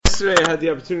Yesterday I had the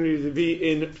opportunity to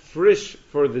be in Frisch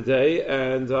for the day,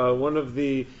 and one of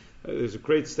the there's a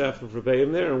great staff of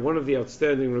Rebbeim there, and one of the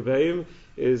outstanding Rebbeim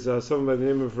is someone by the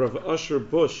name of Rav Usher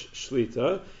Bush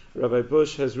Shlita. Rabbi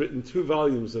Bush has written 2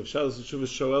 volumes of Shalos Teshuvos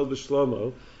Shoel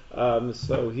B'Shlomo.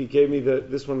 So he gave me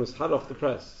this one was hot off the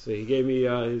press. So he gave me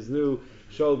his new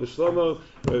Shoel B'Shlomo.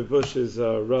 Rabbi Bush is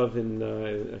Rav in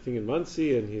I think in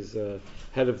Monsey, and he's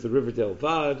head of the Riverdale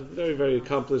Vad. Very, very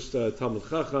accomplished Talmud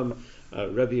Chacham.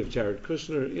 Rebbe of Jared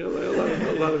Kushner,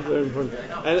 a lot of very important,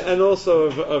 and also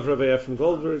of Rabbi Ephraim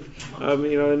Goldberg,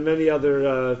 and many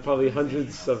other, probably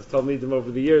hundreds of Talmidim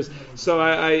over the years. So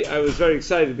I was very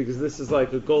excited because this is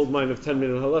like a gold mine of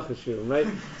 10-minute halacha shiurim, right?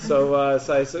 So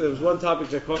there was one topic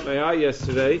that caught my eye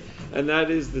yesterday, and that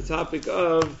is the topic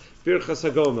of Birchas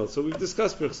HaGomel. So we've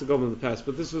discussed Birchas HaGomel in the past,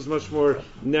 but this was much more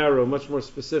narrow, much more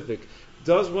specific.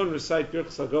 Does one recite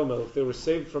Birchas HaGomel if they were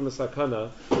saved from a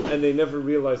sakana and they never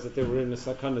realized that they were in a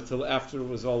sakana till after it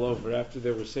was all over, after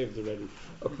they were saved already?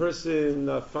 A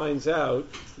person finds out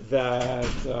that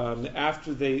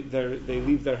after they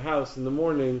leave their house in the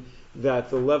morning,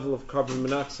 that the level of carbon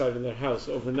monoxide in their house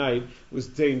overnight was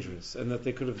dangerous and that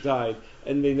they could have died,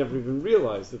 and they never even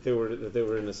realized that they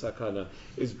were in a sakana.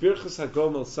 Is Birchas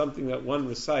HaGomel something that one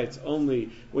recites only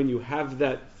when you have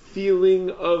that feeling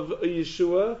of a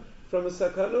Yeshua from a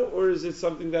sakana, or is it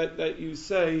something that you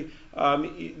say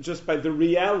just by the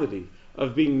reality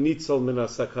of being nitzal min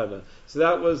sakana? So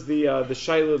that was the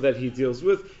shaila that he deals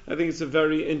with. I think it's a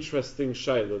very interesting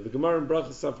shaila. The Gemara in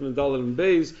Brachas Safin Daled and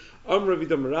Beis, Amar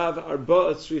Vidam Rav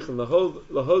Arba Tzrichen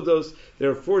Lahodos.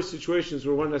 There are 4 situations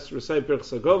where one has to recite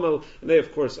Birchas HaGomel, and they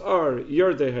of course are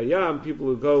Yordei Hayam, people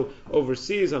who go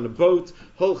overseas on a boat,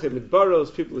 Holchei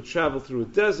Midbaros, people who travel through a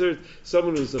desert,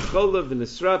 someone who's a cholav, an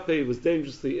isrape, was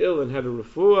dangerously ill and had a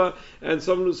refuah, and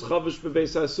someone who's chavish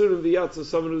bebeis asurim v'yatza,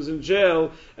 someone who's in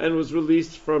jail and was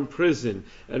released from prison.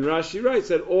 And Rashi writes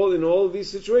that in all of these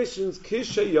situations,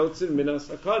 kisha yotzin minas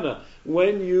sakana,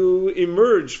 when you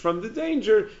emerge from the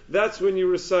danger, that's when you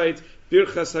recite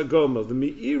Birchas HaGomel. The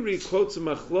Meiri quotes a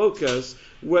machlokas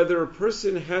whether a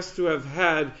person has to have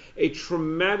had a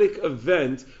traumatic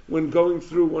event when going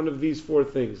through one of these 4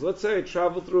 things. Let's say I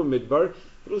traveled through a midbar,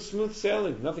 it was smooth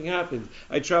sailing, nothing happened.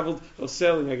 I traveled,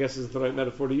 sailing I guess is the right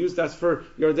metaphor to use, that's for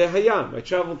Yordei Hayam. I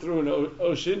traveled through an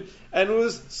ocean and it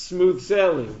was smooth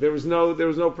sailing. There was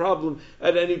no problem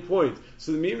at any point.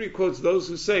 So the Meiri quotes those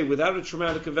who say without a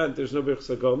traumatic event there's no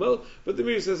Birchas HaGomel, but the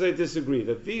Meiri says I disagree,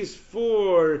 that these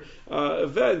 4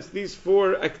 events, these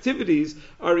 4 activities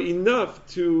are enough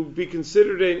to be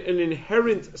considered an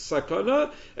inherent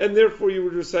sakana, and therefore you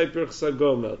would recite Birchas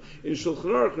HaGomel. In Shulchan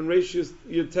Aruch and Reish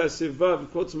Yud Tesiv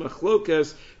Vav quotes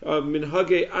machlokas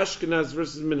minhagei Ashkenaz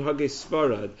versus minhagei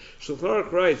Sfarad. Shulchan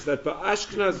Aruch writes that by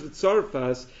Ashkenaz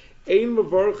v'Tzarfas ein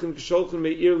mevarchin k'sholchin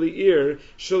me'ir li'ir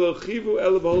shalochivu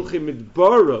ela b'holchei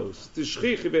midbaros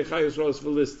tishchichi b'chayos ros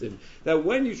v'listin. That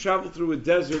when you travel through a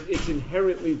desert, it's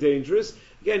inherently dangerous.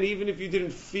 Again, even if you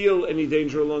didn't feel any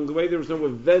danger along the way, there was no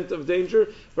event of danger,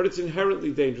 but it's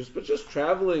inherently dangerous. But just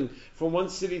traveling from one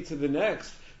city to the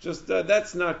next,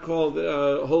 that's not called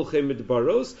holchei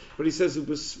midbaros. But he says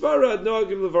Sfarad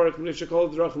noagim levarach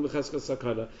mishakol drachim lecheskas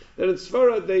sakana. That in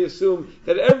Sfarad they assume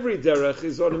that every derech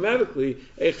is automatically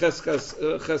a cheskas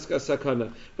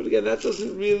sakana. But again, that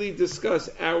doesn't really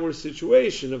discuss our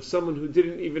situation of someone who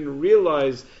didn't even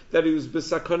realize that he was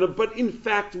b'sakana, but in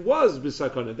fact was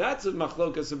b'sakana. That's a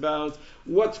machlokas about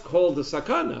what's called a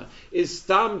sakana. Is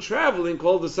stam traveling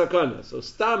called a sakana? So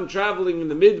stam traveling in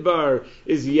the midbar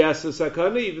is yes a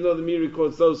sakana, even though the Meiri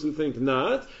quotes those who think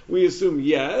not. We assume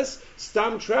yes.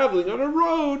 Stam traveling on a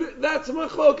road, that's a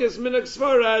machlokas, minhag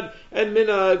Sfarad and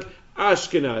minhag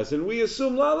Ashkenaz, and we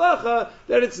assume la'alacha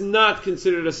that it's not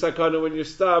considered a sakana when you're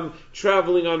stam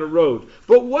traveling on a road.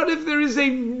 But what if there is a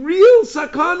real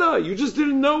sakana? You just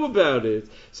didn't know about it.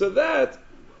 So that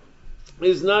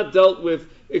is not dealt with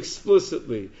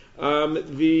explicitly.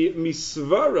 The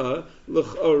misvara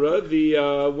l'chora,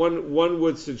 the one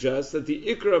would suggest that the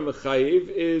ikra mechayiv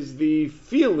is the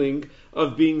feeling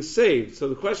of being saved. So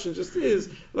the question just is,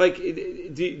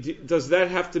 does that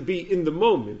have to be in the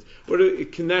moment, or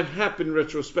can that happen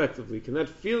retrospectively? Can that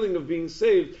feeling of being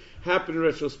saved happen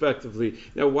retrospectively?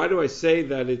 Now, why do I say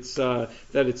that it's the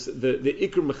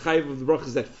ikr mechayiv of the bracha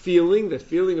is that feeling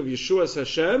of Yeshuas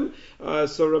Hashem?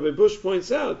 So Rabbi Bush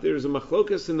points out there is a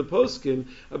machlokas in the poskin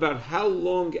about how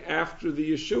long after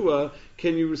the Yeshua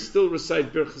can you still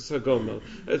recite Birchas HaGomel?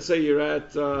 Let's say you're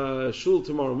at shul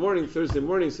tomorrow morning, Thursday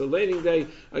morning, so laning day,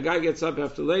 a guy gets up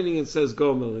after laning and says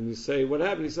Gomel, and you say, what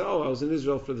happened? He said, I was in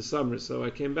Israel for the summer, so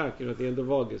I came back, at the end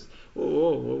of August.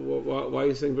 Why are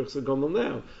you saying Birchas HaGomel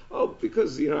now? Oh,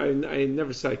 because, I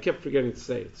never said, I kept forgetting to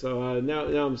say it. So now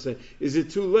I'm saying, is it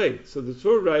too late? So the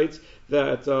Torah writes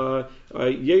that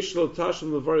Yesh lo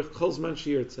tashlim levarich kol zman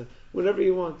sheyirtzeh. Whenever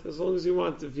you want, as long as you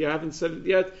want. If you haven't said it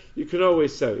yet, you can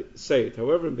always say it.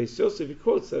 However, in Beis Yosef, he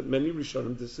quotes that many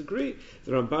Rishonim disagree.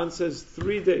 The Ramban says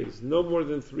 3 days, no more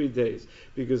than 3 days,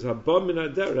 because Haba min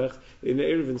haderech in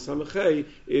Erev and Samachay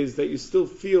is that you still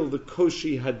feel the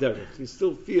koshi haderech. You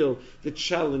still feel the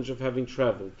challenge of having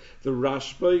traveled. The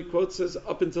Rashba, he quotes, says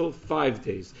up until 5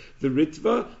 days. The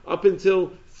Ritva, up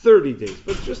until 30 days.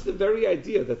 But just the very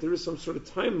idea that there is some sort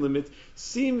of time limit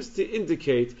seems to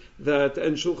indicate that,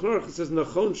 and Shulchan Aruch says,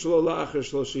 Nachon shelo la'acher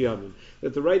shlosh yamin,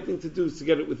 that the right thing to do is to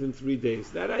get it within 3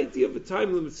 days. That idea of a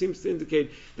time limit seems to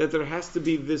indicate that there has to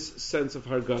be this sense of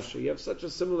hargasha. You have such a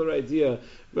similar idea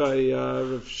by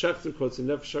Rav Shechter quotes in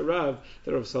Nefesh HaRav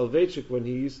that Rav Soloveitchik, when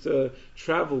he used to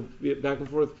travel back and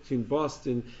forth between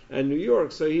Boston and New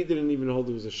York, so he didn't even hold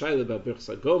it was a shaila about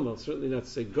Birchas HaGomel, certainly not to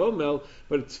say Gomel,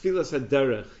 but Tfilas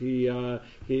HaDerech. He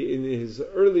in his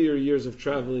earlier years of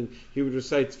traveling, he would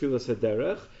recite Tfilas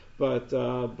HaDerech,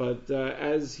 but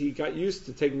as he got used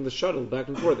to taking the shuttle back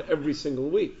and forth every single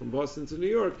week from Boston to New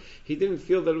York, he didn't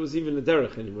feel that it was even a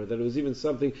derech anymore, that it was even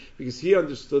something, because he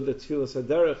understood that Tfilas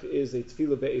HaDerech is a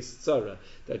Tfilah Be'ez Tzara,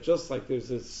 that just like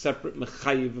there's a separate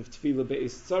mechayiv of Tfilah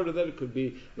Be'ez Tzara, that it could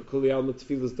be the Kuli Alma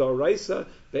Tfilas Daraisa,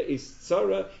 Be'ez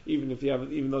Tzara, even though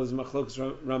there's Machlokes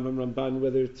Rambam Ramban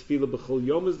whether Tfilah B'chol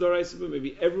Yom is Daraisa, but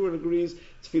maybe everyone agrees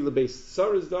Tfilah Be'ez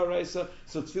Tzara is Daraisa,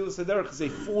 so Tfilas HaDerech is a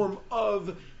form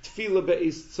of Tfilah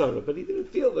Be'ez Tzara, but he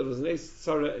didn't feel that it was an Eis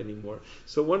Tzara anymore.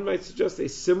 So one might suggest a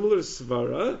similar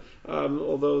svara,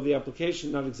 although the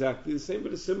application not exactly the same,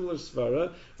 but a similar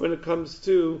svara when it comes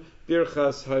to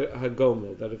Birchas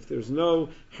HaGomel, that if there's no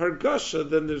Hargasha,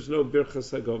 then there's no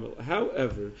Birchas HaGomel.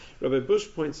 However, Rabbi Bush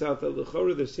points out that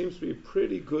l'chora there seems to be a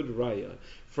pretty good raya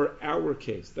for our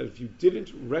case, that if you didn't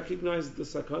recognize the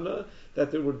sakana,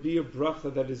 that there would be a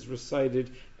bracha that is recited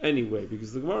anyway,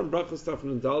 because the Gemara in Brachas stuff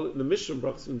in the Mishnah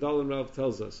Brachas in Dal and Rav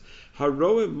tells us,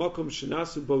 Haroem makom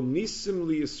shenasu bo nisim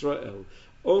li Yisrael,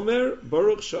 Omer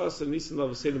Baruch Sha'asa Nisim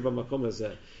Lavaseinu B'Makom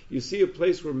Hazeh. You see a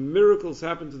place where miracles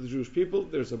happen to the Jewish people,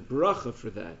 there's a bracha for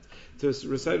that. To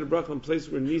recite a bracha in a place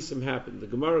where Nisim happened. The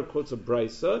Gemara quotes a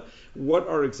Brisa. What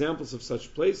are examples of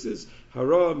such places?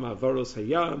 Hara, Ma'avaros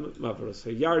Hayam, Ma'avaros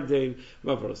Hayarden,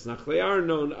 Ma'avaros Nachlei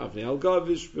Arnon, Avnei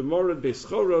Al-Gavish, B'Morad Beis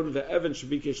Choron, Ve'evan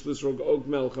Shebikesh Lisrog Og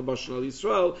Melech HaBashan Al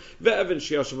Yisrael, Ve'evan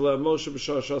Sheyashav Le'ah Moshe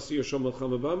B'Shah Shasi Yoshom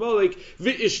Melchama B'Amalek,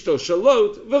 Ve'ishto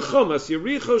Shalot, Ve'chomas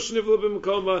Yericho Shnivla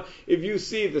B'Mekoma. If you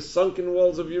see the sunken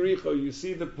walls of Yericho, you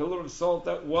see the pillar of salt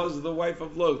that was the wife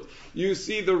of Lot, you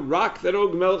see the rock that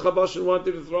Og Melech HaBashan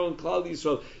wanted to throw in Klal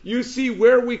Yisrael, you see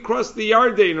where we crossed the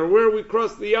Yarden or where we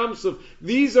crossed the Yam Suf.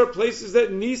 These are places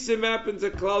that Nisim happens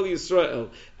at Klal Yisrael.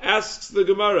 Asks the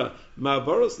Gemara,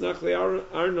 Ma'abaros Nachlei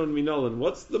Arnon Minolan.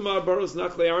 What's the Ma'abaros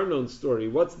Nachlei Arnon story?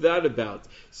 What's that about?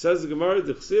 Says the Gemara,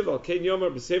 D'chsiv al Ken Yomar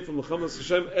b'Sefer Melchamas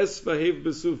Hashem Es Vahev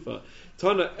B'Sufa.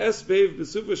 Tana Es Vahev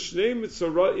B'Sufa Shnei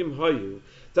Mitzoraim Hayu.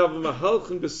 Dav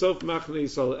Mahalchin B'Sof Machne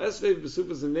Yisrael. Es Vahev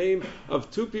B'Sufa is the name of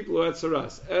two people who had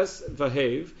Saras. Es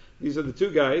Vahev, these are the two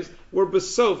guys, were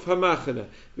Besof HaMachana,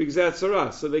 because that's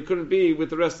Saras, so they couldn't be with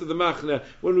the rest of the Machana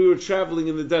when we were traveling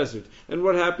in the desert. And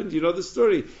what happened? You know the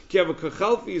story. Ki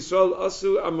avakachalfi Yisrael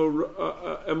asu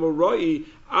amorai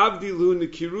avdilu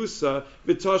nekirusa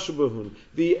v'tashabahun.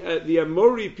 The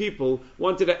Amori people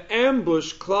wanted to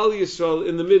ambush Klal Yisrael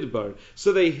in the Midbar,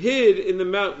 so they hid in the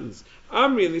mountains.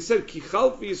 Amri, and they said, Ki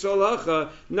chalfi Yisrael hacha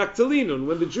naktalinun.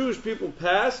 When the Jewish people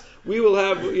pass, we will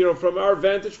have, from our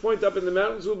vantage point up in the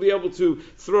mountains, we'll be able to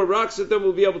throw rocks at them,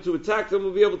 we'll be able to attack them,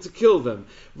 we'll be able to kill them.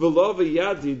 V'lo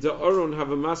v'yadi da Aron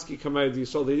havamaski kamayad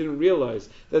Yisrael. They didn't realize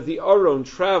that the Aron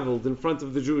traveled in front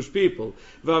of the Jewish people.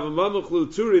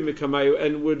 V'avamamuchlu turi mikamayu,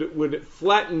 and would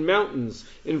flatten mountains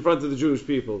in front of the Jewish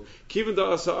people. Kivan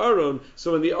da asa Aron,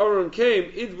 so when the Aron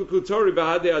came, idbuku tori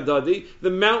bahade adadi,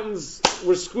 the mountains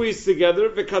were squeezed together,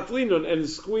 v'katlinun, and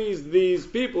squeezed these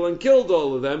people and killed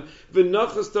all of them.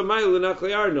 V'nachas tamayil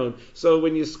l'nachlei arnon. So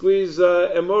when you squeeze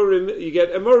Emorim, you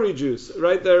get Emori juice,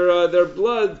 right? Their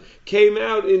blood came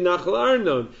out in Nachal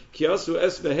Arnon. Kiyasu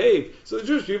es v'hev. So the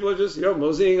Jewish people are just,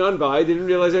 moseying on by. They didn't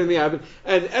realize anything happened.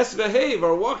 And es v'hev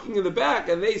are walking in the back,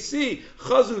 and they see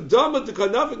chazu dama to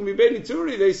kanafik mibeni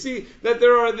turi. They see that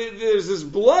there's this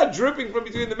blood dripping from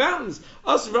between the mountains.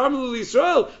 As v'amru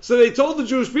Yisrael. So they told the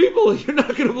Jewish people, you're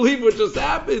not going to believe what just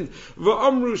happened.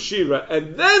 V'amru shira.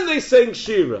 And then they sang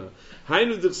shira.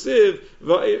 Hainu d'chsiv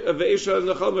v'eisha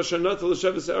nachal mashanat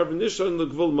l'sheves arv nishon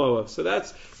l'gvul Moav. So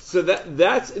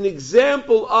that's an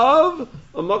example of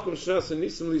a makom shnas and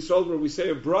nisim l'Yisrael where we say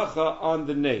a bracha on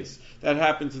the nes that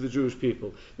happened to the Jewish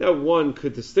people. Now one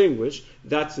could distinguish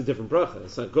that's a different bracha.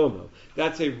 It's not gomel.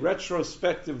 That's a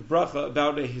retrospective bracha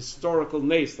about a historical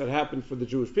nes that happened for the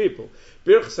Jewish people.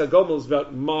 Birchas HaGomel is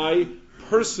about my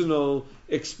personal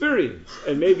experience,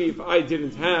 and maybe if I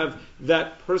didn't have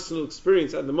that personal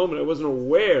experience at the moment, I wasn't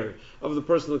aware of the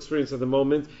personal experience at the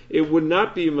moment, it would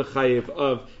not be a mechayev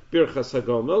of Birchas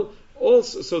HaGomel.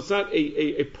 Also, so it's not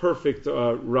a perfect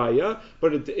raya,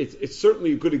 but it's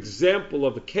certainly a good example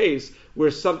of a case where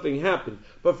something happened.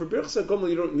 But for Birchas HaGomel,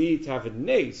 you don't need to have a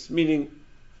nes, meaning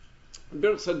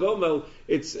Birchas HaGomel,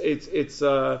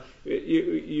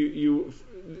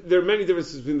 there are many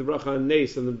differences between the bracha on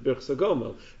nes and the Birchas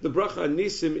HaGomel. The bracha on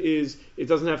nisim is, it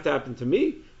doesn't have to happen to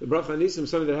me. The bracha on nisim is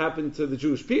something that happened to the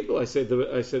Jewish people. I say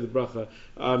the bracha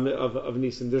of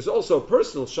nisim. There's also a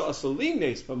personal sha'asali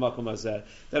nes b'makom hazeh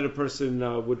that a person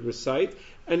would recite.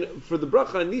 And for the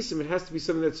bracha on nisim, it has to be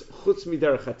something that's chutz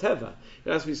miderech hateva.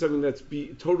 It has to be something that's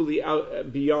totally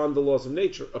out beyond the laws of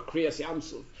nature. A kriyas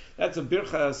yamsuf. That's a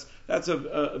birchas. That's a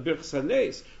birchas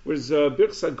hanes. Whereas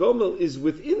birchas hagomel is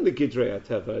within the gidrei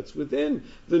hateva. It's within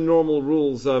the normal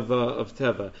rules of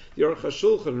teva. The Aruch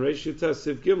HaShulchan Reish Yutes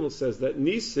Siv Gimel says that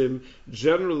nisim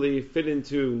generally fit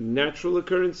into natural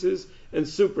occurrences and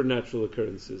supernatural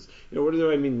occurrences. What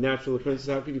do I mean natural occurrences?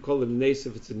 How can you call them nes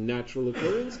if it's a natural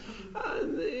occurrence?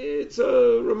 It's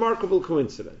a remarkable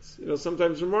coincidence.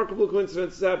 Sometimes remarkable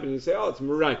coincidences happen. You say, it's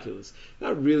miraculous.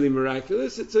 Not really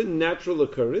miraculous. It's a natural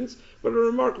occurrence, but a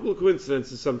remarkable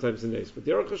coincidence is sometimes a nes. But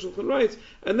the Aruch HaShulchan writes,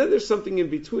 and then there's something in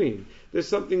between. There's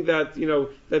something that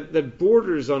that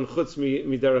borders on chutz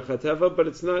miderech hateva, but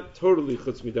it's not totally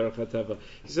chutz miderech hateva.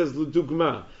 He says,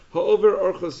 l'dugma. Ha'over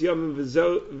orchos yamim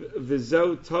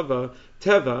v'zeu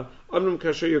teva amnum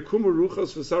kasher yakumu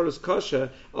ruchos v'saros kasha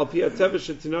al pi teva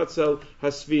shetinatzel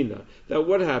hasvina. That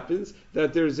what happens?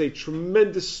 That there's a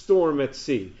tremendous storm at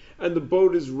sea, and the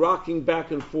boat is rocking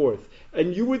back and forth.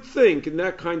 And you would think in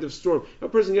that kind of storm, a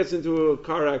person gets into a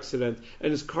car accident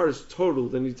and his car is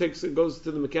totaled, and he goes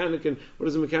to the mechanic, and what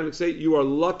does the mechanic say? You are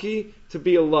lucky to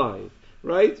be alive,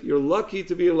 right? You're lucky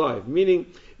to be alive, meaning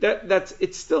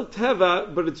it's still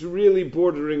teva, but it's really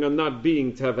bordering on not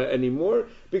being teva anymore,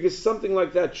 because something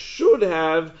like that should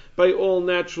have, by all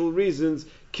natural reasons,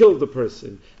 killed the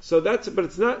person. But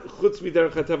it's not chutz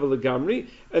miderech hateva legamri,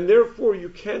 and therefore you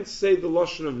can't say the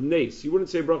lashon of nes. You wouldn't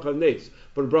say bracha of nes,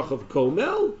 but a bracha of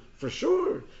gomel, for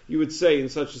sure. You would say in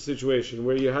such a situation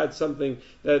where you had something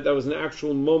that was an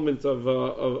actual moment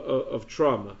of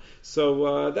trauma.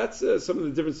 So that's some of the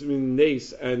difference between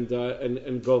nes and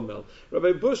gomel.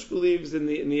 Rabbi Bush believes in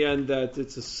the end that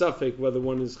it's a suffix whether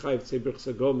one is chayv tzei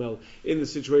birchas gomel in the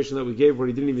situation that we gave where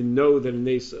he didn't even know that a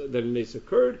nes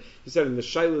occurred. He said in the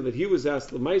shaila that he was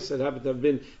asked l'maisa, it happened to have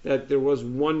been that there was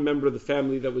one member of the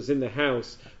family that was in the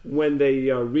house when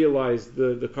they realized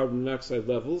the carbon monoxide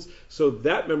levels. So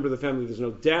that member of the family, there's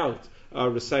no doubt,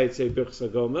 recites a Birchas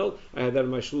HaGomel. I had that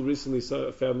in my shul recently. So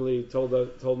a family told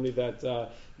me that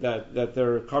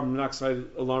their carbon monoxide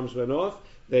alarms went off.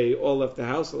 They all left the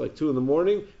house at like 2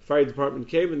 a.m. Fire department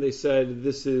came and they said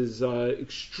this is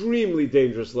extremely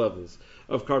dangerous levels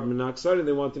of carbon monoxide, and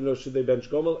they wanted to know, should they bench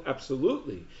Gomel?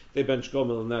 Absolutely. They bench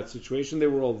Gomel in that situation. They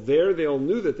were all there. They all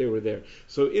knew that they were there.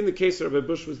 So in the case that Rabbi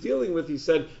Bush was dealing with, he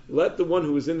said, let the one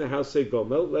who was in the house say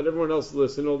Gomel, let everyone else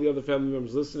listen, all the other family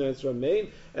members listen, answer Amen,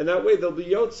 and that way they'll be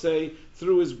Yotzei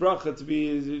through his bracha to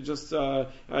be just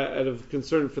out of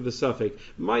concern for the suffix.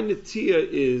 My netiya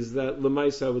is that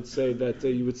Lemaisa, I would say that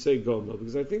you would say Gomel,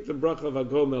 because I think the bracha of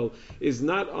HaGomel is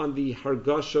not on the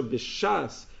Hargasha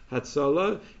B'Shas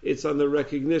Hatzalah, it's on the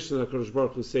recognition that HaKadosh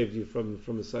Baruch Hu saved you from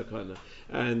a sakana.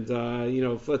 And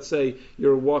if let's say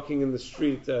you're walking in the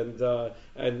street and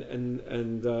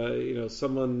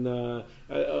someone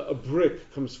a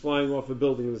brick comes flying off a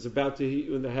building and is about to hit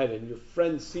you in the head, and your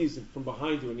friend sees it from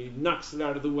behind you and he knocks it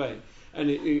out of the way. and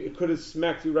it could have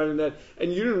smacked you right in that,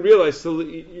 and you didn't realize till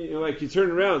like you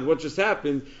turned around, what just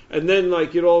happened, and then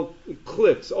like it all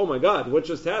clicks. Oh my God, what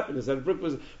just happened? Is that a brick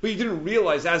was? But you didn't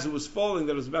realize as it was falling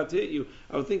that it was about to hit you.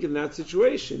 I would think in that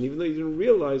situation, even though you didn't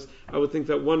realize, I would think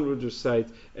that one would recite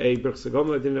a Birchas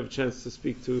Hagomel. I didn't have a chance to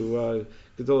speak to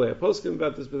Gedolei HaPoskim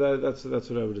about this, but that's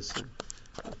what I would assume.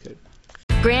 Okay.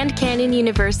 Grand Canyon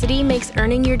University makes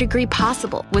earning your degree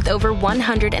possible with over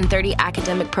 130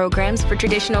 academic programs for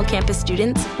traditional campus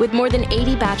students, with more than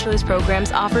 80 bachelor's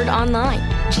programs offered online.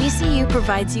 GCU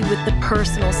provides you with the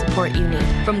personal support you need,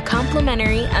 from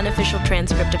complimentary unofficial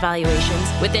transcript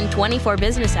evaluations within 24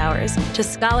 business hours to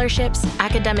scholarships,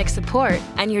 academic support,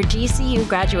 and your GCU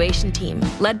graduation team,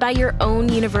 led by your own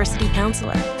university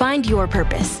counselor. Find your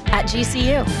purpose at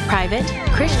GCU. Private,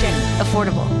 Christian,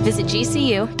 affordable. Visit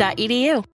gcu.edu.